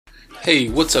Hey,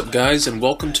 what's up, guys, and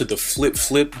welcome to the Flip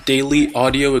Flip Daily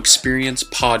Audio Experience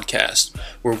Podcast,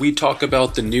 where we talk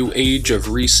about the new age of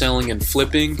reselling and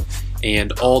flipping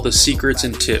and all the secrets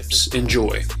and tips.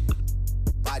 Enjoy.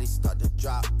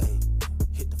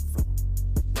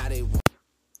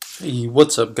 Hey,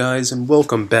 what's up, guys, and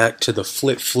welcome back to the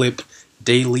Flip Flip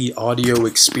Daily Audio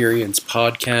Experience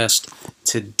Podcast.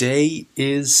 Today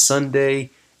is Sunday,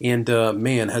 and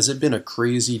man, has it been a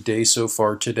crazy day so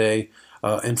far today.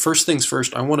 And first things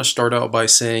first, I want to start out by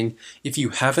saying, if you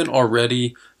haven't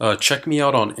already, check me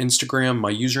out on Instagram.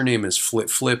 My username is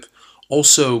FlipFlip.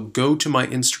 Also, go to my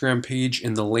Instagram page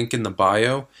in the link in the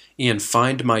bio and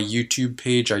find my YouTube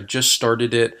page. I just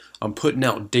started it. I'm putting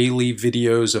out daily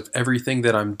videos of everything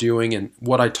that I'm doing and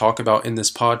what I talk about in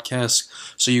this podcast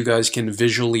so you guys can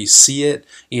visually see it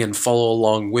and follow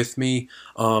along with me.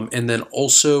 And then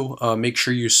also make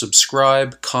sure you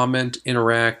subscribe, comment,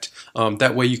 interact.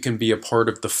 That way you can be a part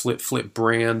of the Flip Flip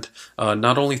brand,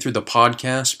 not only through the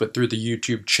podcast, but through the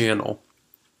YouTube channel.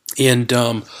 And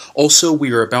also,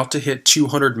 we are about to hit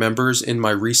 200 members in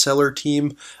my reseller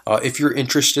team. If you're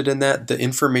interested in that, the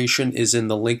information is in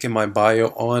the link in my bio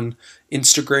on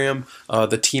Instagram.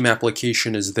 The team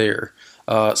application is there.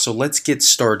 So let's get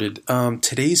started.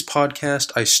 Today's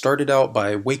podcast, I started out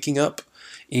by waking up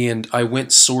and I went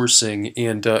sourcing.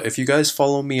 And if you guys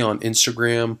follow me on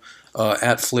Instagram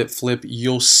at FlipFlip,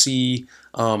 you'll see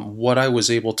what I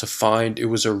was able to find. It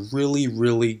was a really,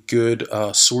 really good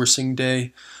sourcing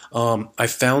day. I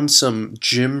found some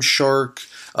Gymshark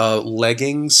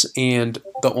leggings, and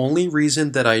the only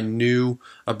reason that I knew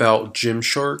about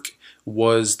Gymshark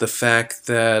was the fact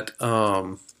that,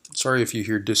 sorry if you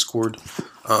hear Discord,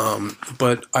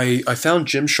 but I found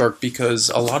Gymshark because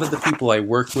a lot of the people I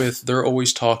work with, they're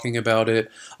always talking about it.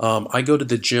 I go to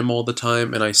the gym all the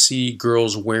time and I see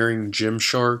girls wearing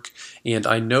Gymshark, and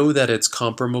I know that it's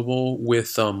comparable with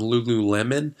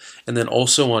Lululemon. And then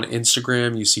also on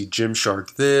Instagram, you see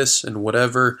Gymshark this and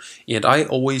whatever. And I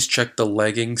always check the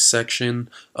leggings section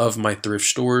of my thrift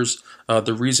stores.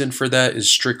 The reason for that is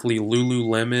strictly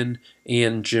Lululemon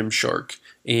and Gymshark.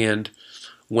 And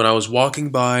when I was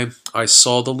walking by, I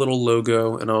saw the little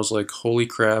logo and I was like, holy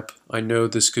crap, I know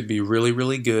this could be really,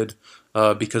 really good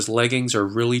because leggings are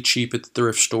really cheap at the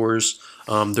thrift stores.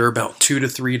 They're about $2 to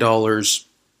 $3.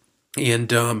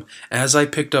 And as I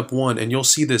picked up one, and you'll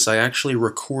see this, I actually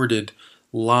recorded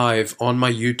live on my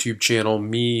YouTube channel,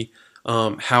 me,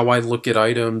 how I look at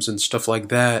items and stuff like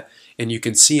that. And you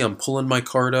can see I'm pulling my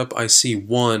cart up, I see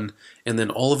one, and then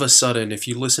all of a sudden, if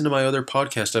you listen to my other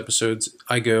podcast episodes,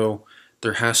 I go,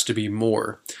 there has to be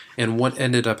more. And what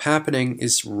ended up happening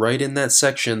is right in that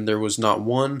section, there was not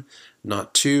one,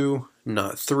 not two,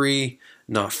 not three,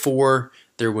 not four.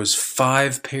 There was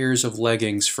 5 pairs of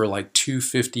leggings for like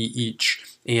 $250 each.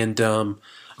 And I'm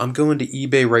going to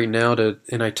eBay right now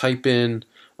and I type in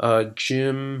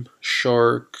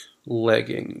Gymshark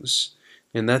leggings.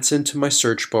 And that's into my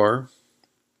search bar.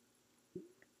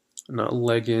 Not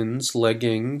leggings,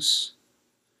 leggings.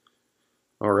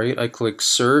 Alright, I click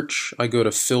search, I go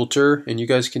to filter, and you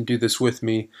guys can do this with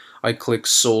me. I click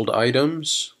sold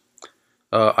items.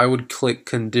 I would click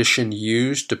condition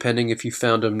used, depending if you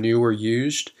found them new or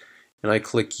used. And I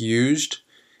click used,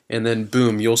 and then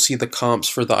boom, you'll see the comps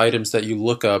for the items that you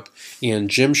look up. And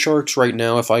Gymshark's right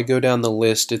now, if I go down the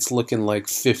list, it's looking like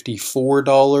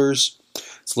 $54.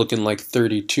 It's looking like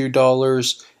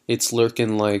 $32. It's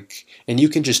looking like, and you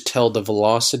can just tell the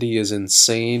velocity is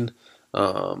insane.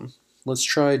 Let's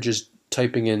try just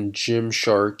typing in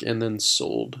Gymshark and then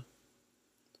sold.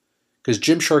 Because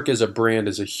Gymshark as a brand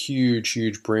is a huge,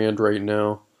 huge brand right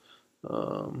now.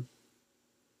 Oh,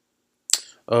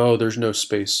 there's no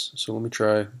space. So let me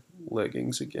try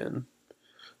leggings again.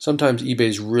 Sometimes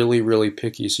eBay's really, really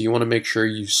picky, so you want to make sure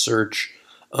you search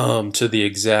to the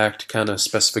exact kind of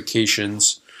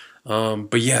specifications.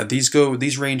 But yeah, these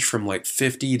range from like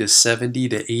 $50 to $70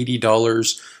 to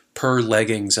 $80 per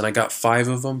leggings, and I got 5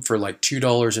 of them for like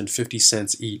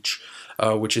 $2.50 each,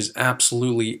 which is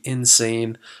absolutely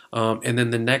insane. And then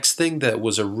the next thing that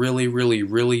was a really, really,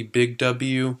 really big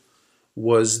W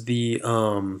was the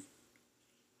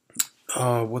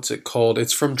what's it called?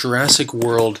 It's from Jurassic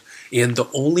World, and the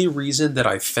only reason that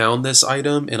I found this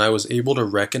item and I was able to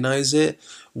recognize it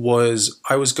was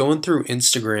I was going through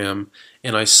Instagram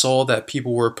and I saw that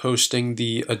people were posting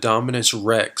the Indominus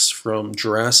Rex from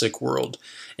Jurassic World.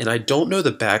 And I don't know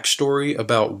the backstory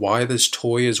about why this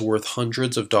toy is worth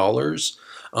hundreds of dollars,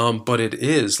 but it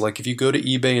is. Like if you go to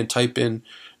eBay and type in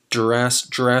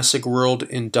Jurassic World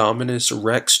Indominus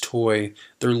Rex toy,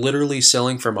 they're literally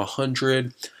selling from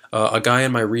 $100 A guy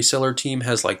in my reseller team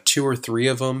has like 2 or 3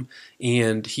 of them,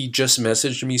 and he just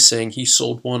messaged me saying he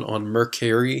sold one on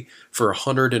Mercari for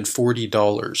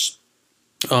 $140.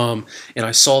 And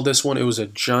I saw this one. It was a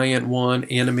giant one,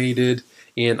 animated,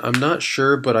 and I'm not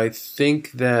sure, but I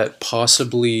think that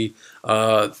possibly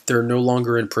they're no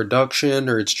longer in production,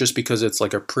 or it's just because it's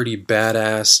like a pretty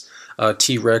badass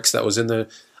T-Rex that was in the.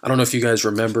 I don't know if you guys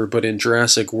remember, but in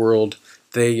Jurassic World,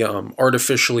 they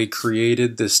artificially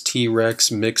created this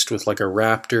T-Rex mixed with like a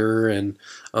raptor, and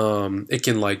it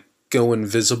can like go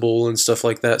invisible and stuff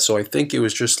like that. So I think it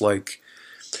was just like,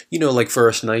 like for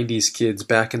us 90s kids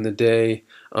back in the day,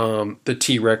 the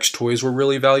T-Rex toys were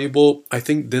really valuable. I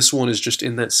think this one is just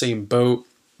in that same boat.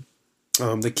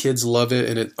 The kids love it,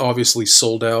 and it obviously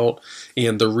sold out,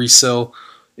 and the resale,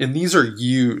 and these are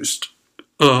used.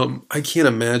 I can't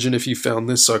imagine if you found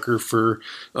this sucker for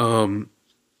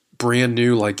brand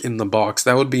new, like in the box.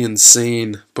 That would be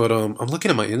insane. But I'm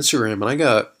looking at my Instagram, and I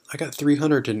got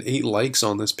 308 likes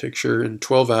on this picture in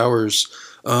 12 hours.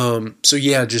 So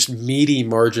yeah, just meaty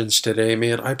margins today,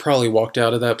 man. I probably walked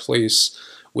out of that place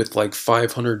with like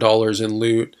 $500 in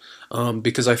loot,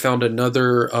 because I found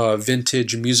another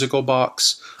vintage musical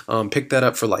box. Picked that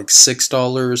up for like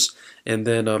 $6. And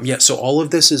then, yeah, so all of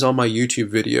this is on my YouTube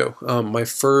video. My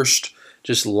first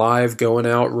just live going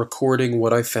out, recording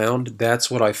what I found. That's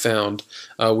what I found,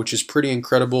 which is pretty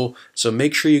incredible. So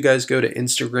make sure you guys go to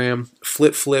Instagram,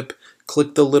 FlipFlip,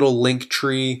 click the little link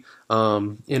tree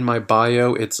in my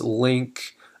bio. It's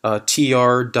link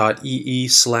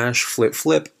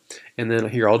tr.ee/FlipFlip. And then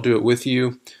here, I'll do it with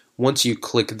you. Once you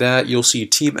click that, you'll see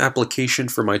team application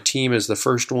for my team as the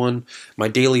first one, my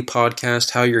daily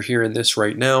podcast, how you're hearing this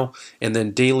right now, and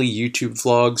then daily YouTube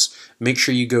vlogs. Make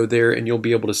sure you go there and you'll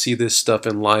be able to see this stuff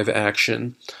in live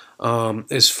action.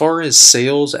 As far as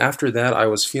sales, after that, I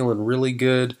was feeling really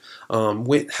good.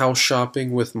 Went house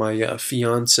shopping with my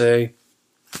fiance.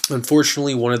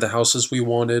 Unfortunately, one of the houses we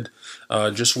wanted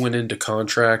just went into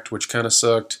contract, which kind of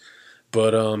sucked.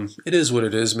 But it is what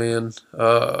it is, man.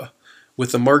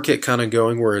 With the market kind of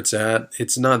going where it's at,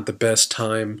 it's not the best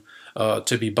time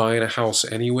to be buying a house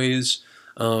anyways.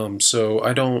 So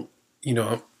I don't,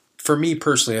 for me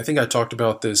personally, I think I talked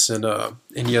about this in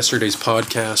yesterday's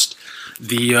podcast.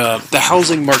 The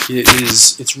housing market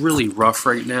it's really rough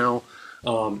right now.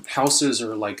 Houses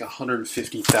are like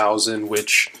 150,000,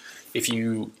 which if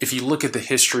you look at the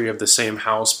history of the same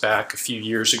house back a few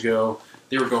years ago,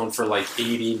 they were going for like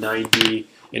 80, 90,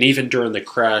 and even during the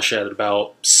crash at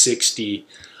about 60.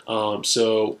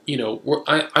 So,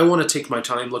 I want to take my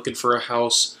time looking for a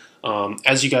house.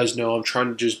 As you guys know, I'm trying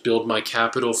to just build my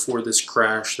capital for this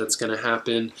crash that's going to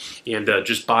happen, and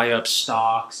just buy up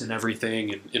stocks and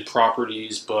everything and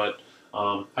properties. But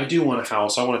I do want a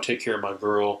house. I want to take care of my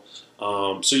girl.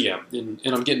 So yeah, and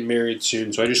I'm getting married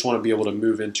soon, so I just want to be able to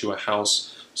move into a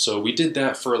house. So we did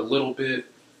that for a little bit.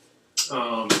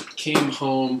 Came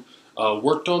home,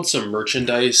 worked on some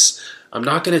merchandise. I'm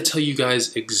not going to tell you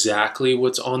guys exactly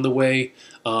what's on the way,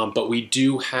 but we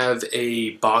do have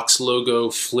a box logo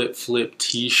FlipFlip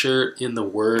t-shirt in the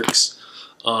works.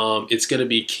 It's going to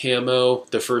be camo,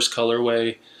 the first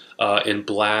colorway, in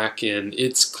black, and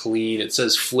it's clean. It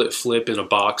says FlipFlip in a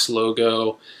box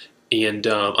logo. And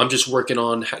I'm just working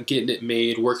on getting it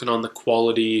made, working on the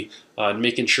quality,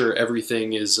 making sure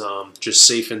everything is just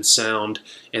safe and sound.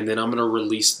 And then I'm gonna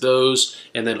release those,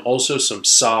 and then also some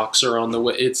socks are on the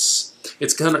way.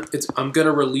 I'm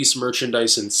gonna release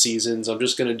merchandise in seasons. I'm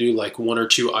just gonna do like 1 or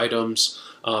 2 items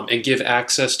and give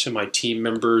access to my team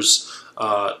members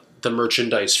the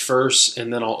merchandise first,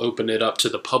 and then I'll open it up to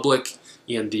the public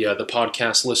and the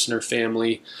podcast listener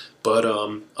family. But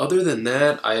other than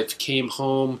that, I came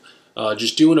home.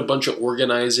 Just doing a bunch of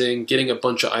organizing, getting a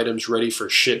bunch of items ready for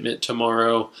shipment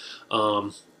tomorrow.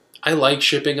 I like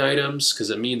shipping items because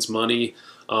it means money,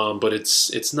 but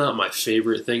it's not my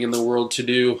favorite thing in the world to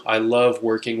do. I love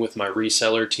working with my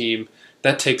reseller team.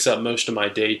 That takes up most of my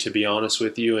day, to be honest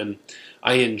with you, and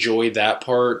I enjoy that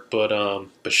part. But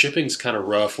shipping's kind of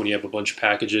rough when you have a bunch of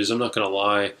packages. I'm not gonna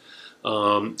lie.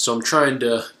 So I'm trying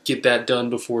to get that done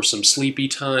before some sleepy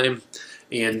time.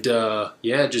 And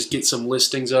yeah, just get some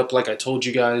listings up. Like I told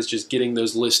you guys, just getting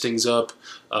those listings up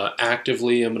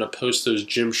actively. I'm going to post those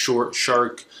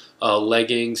Gymshark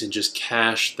leggings and just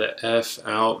cash the F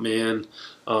out, man.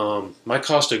 My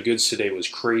cost of goods today was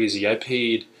crazy. I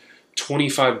paid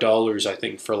 $25, I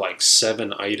think, for like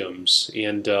 7 items.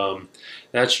 And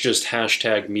that's just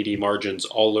hashtag meaty margins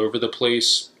all over the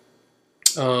place.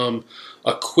 A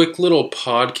quick little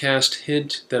podcast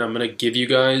hint that I'm going to give you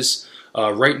guys.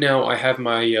 Right now, I have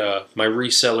my my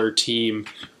reseller team.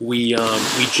 We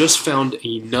just found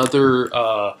another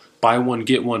buy one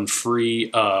get one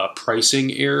free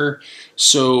pricing error.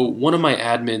 So one of my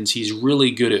admins, he's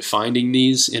really good at finding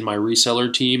these in my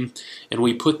reseller team, and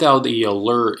we put out the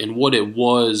alert, and what it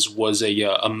was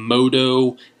a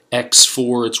Moto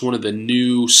X4. It's one of the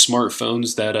new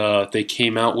smartphones that they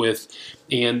came out with,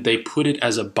 and they put it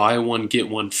as a buy one get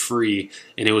one free,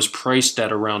 and it was priced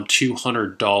at around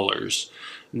 $200.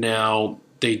 Now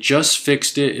they just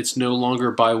fixed it. It's no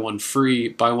longer buy one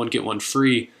get one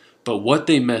free. But what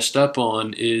they messed up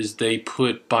on is they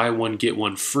put buy one get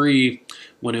one free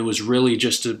when it was really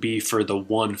just to be for the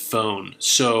one phone.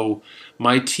 So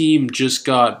my team just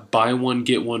got buy one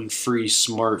get one free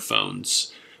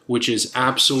smartphones, which is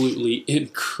absolutely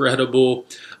incredible.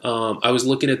 I was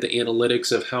looking at the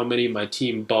analytics of how many my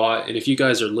team bought, and if you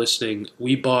guys are listening,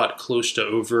 we bought close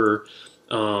to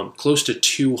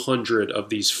 200 of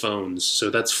these phones. So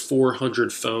that's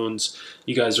 400 phones.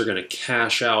 You guys are going to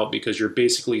cash out because you're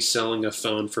basically selling a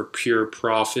phone for pure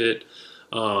profit,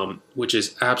 which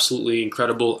is absolutely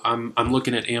incredible. I'm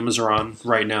looking at Amazon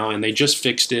right now, and they just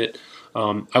fixed it.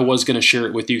 I was going to share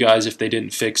it with you guys if they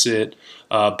didn't fix it,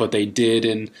 but they did,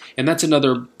 and that's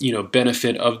another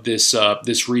benefit of this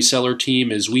this reseller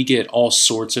team is we get all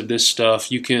sorts of this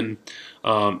stuff. You can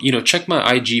check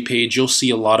my IG page. You'll see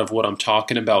a lot of what I'm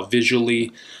talking about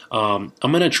visually. I'm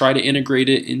going to try to integrate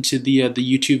it into the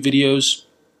YouTube videos,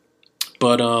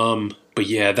 but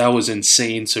yeah, that was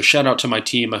insane. So shout out to my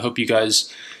team. I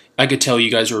could tell you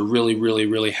guys are really, really,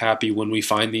 really happy when we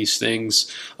find these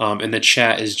things, and the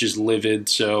chat is just livid.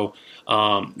 So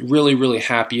really, really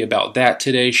happy about that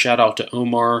today. Shout out to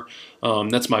Omar.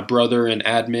 That's my brother and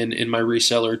admin in my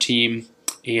reseller team.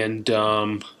 And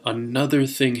another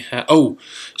thing.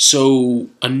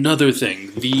 Another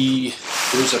thing.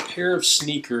 There's a pair of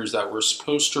sneakers that were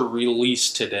supposed to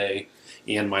release today,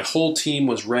 and my whole team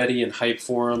was ready and hyped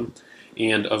for them.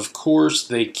 And of course,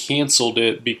 they canceled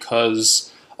it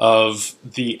because of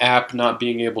the app not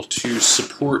being able to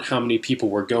support how many people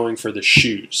were going for the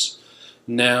shoes.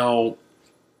 Now,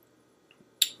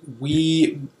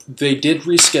 they did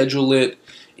reschedule it,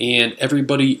 and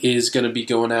everybody is going to be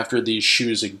going after these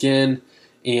shoes again.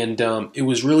 And it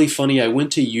was really funny. I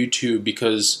went to YouTube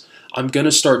because I'm going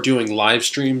to start doing live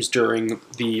streams during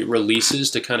the releases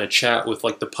to kind of chat with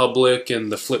like the public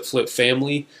and the Flip Flip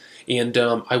family. And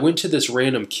I went to this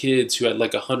random kids who had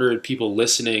like 100 people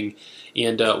listening.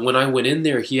 And when I went in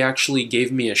there, he actually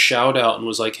gave me a shout out and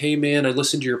was like, "Hey man, I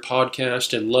listened to your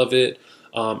podcast and love it.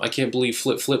 I can't believe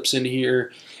Flip Flip's in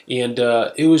here." And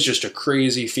it was just a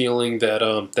crazy feeling that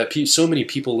so many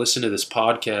people listen to this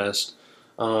podcast.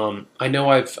 I know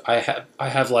I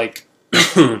have like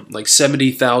like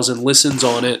 70,000 listens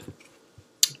on it,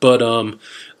 but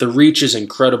the reach is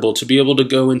incredible. To be able to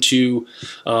go into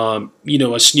a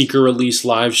sneaker release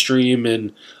live stream,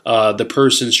 and the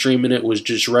person streaming it was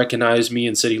just recognized me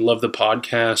and said he loved the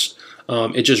podcast.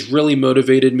 It just really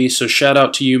motivated me. So shout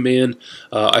out to you, man.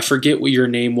 I forget what your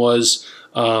name was.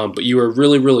 But you were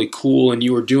really, really cool, and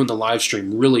you were doing the live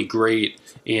stream really great.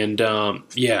 And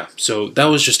yeah, so that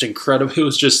was just incredible. It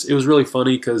was really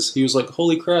funny because he was like,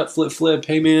 "Holy crap, Flip,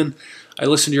 hey man, I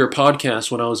listened to your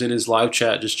podcast when I was in his live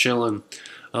chat just chilling."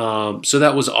 So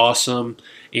that was awesome.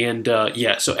 And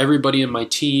yeah, so everybody in my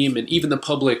team and even the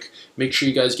public, make sure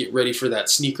you guys get ready for that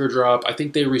sneaker drop. I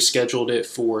think they rescheduled it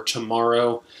for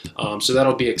tomorrow, so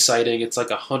that'll be exciting. It's like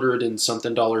 $100 and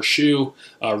something shoe,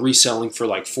 reselling for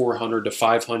like $400 to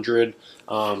 $500.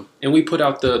 And we put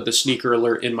out the sneaker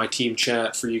alert in my team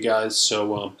chat for you guys.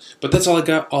 So, but that's all I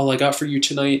got. All I got for you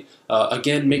tonight.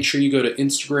 Again, make sure you go to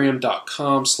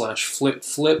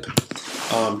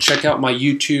Instagram.com/flipflip. Check out my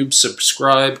YouTube.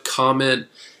 Subscribe, comment,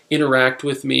 interact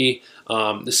with me.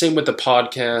 The same with the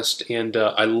podcast. And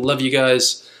I love you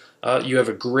guys. You have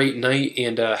a great night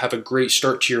and have a great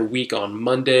start to your week on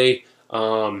Monday.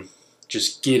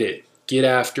 Just get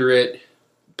after it,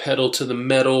 pedal to the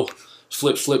metal.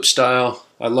 Flip style.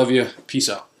 I love you. Peace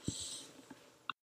out.